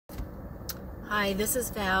Hi, this is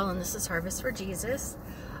Val, and this is Harvest for Jesus.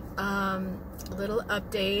 Little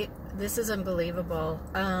update. This is unbelievable.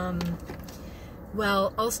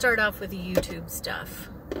 Well, I'll start off with the YouTube stuff.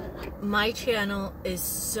 My channel is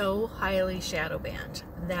so highly shadow banned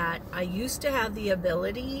that I used to have the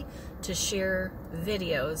ability to share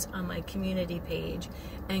videos on my community page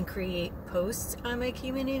and create posts on my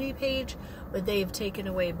community page, but they've taken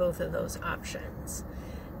away both of those options.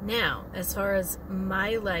 Now, as far as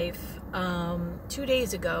my life, 2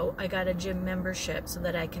 days ago, I got a gym membership so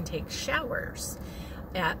that I can take showers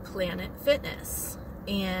at Planet Fitness.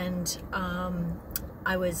 And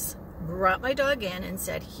I brought my dog in and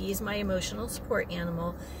said, he's my emotional support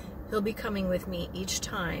animal. He'll be coming with me each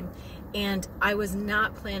time. And I was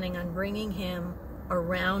not planning on bringing him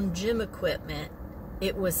around gym equipment.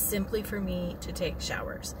 It was simply for me to take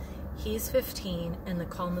showers. He's 15 and the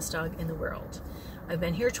calmest dog in the world. I've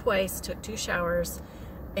been here twice, took 2 showers,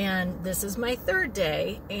 and this is my 3rd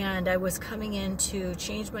day, and I was coming in to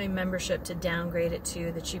change my membership to downgrade it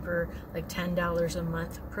to the cheaper, like $10 a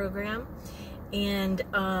month program. And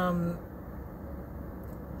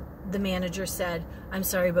the manager said, I'm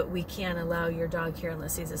sorry, but we can't allow your dog here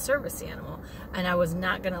unless he's a service animal. And I was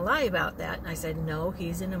not going to lie about that. And I said, no,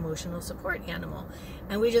 he's an emotional support animal.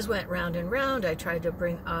 And we just went round and round. I tried to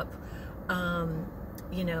bring up,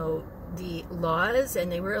 you know, the laws,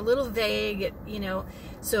 and they were a little vague, you know.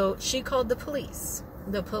 So she called the police.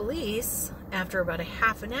 The police, after about a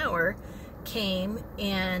half an hour, came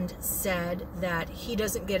and said that he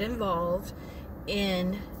doesn't get involved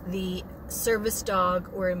in the service dog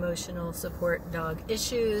or emotional support dog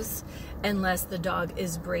issues unless the dog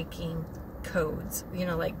is breaking codes, you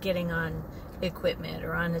know, like getting on equipment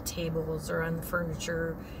or on the tables or on the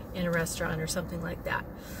furniture in a restaurant or something like that.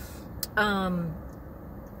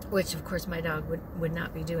 Which of course my dog would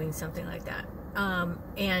not be doing something like that.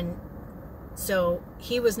 And so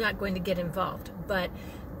he was not going to get involved, but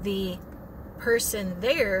the person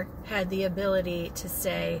there had the ability to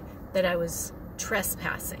say that I was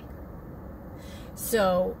trespassing.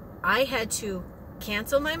 So I had to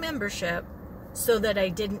cancel my membership so that I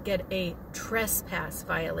didn't get a trespass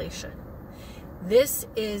violation. This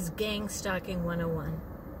is gang stalking 101.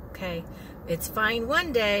 Okay, it's fine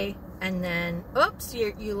one day, and then, oops,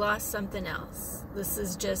 you lost something else. This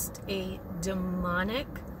is just a demonic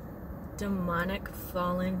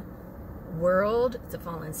fallen world. It's a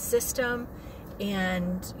fallen system.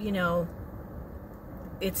 And, you know,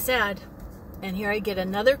 it's sad. And here I get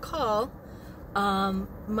another call.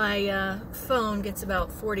 My phone gets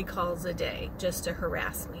about 40 calls a day just to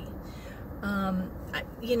harass me.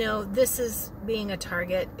 You know, this is being a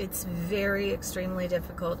target. It's very extremely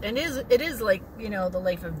difficult, and it is like, you know, the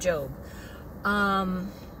life of Job.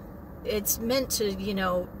 It's meant to, you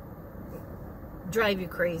know, drive you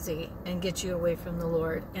crazy and get you away from the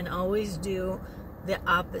Lord, and always do the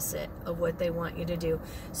opposite of what they want you to do.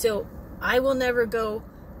 So I will never go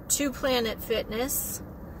to Planet Fitness.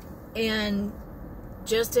 And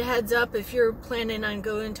just a heads up, if you're planning on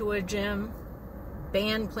going to a gym,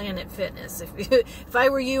 ban Planet Fitness. If I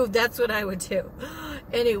were you, that's what I would do.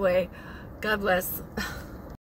 Anyway, God bless.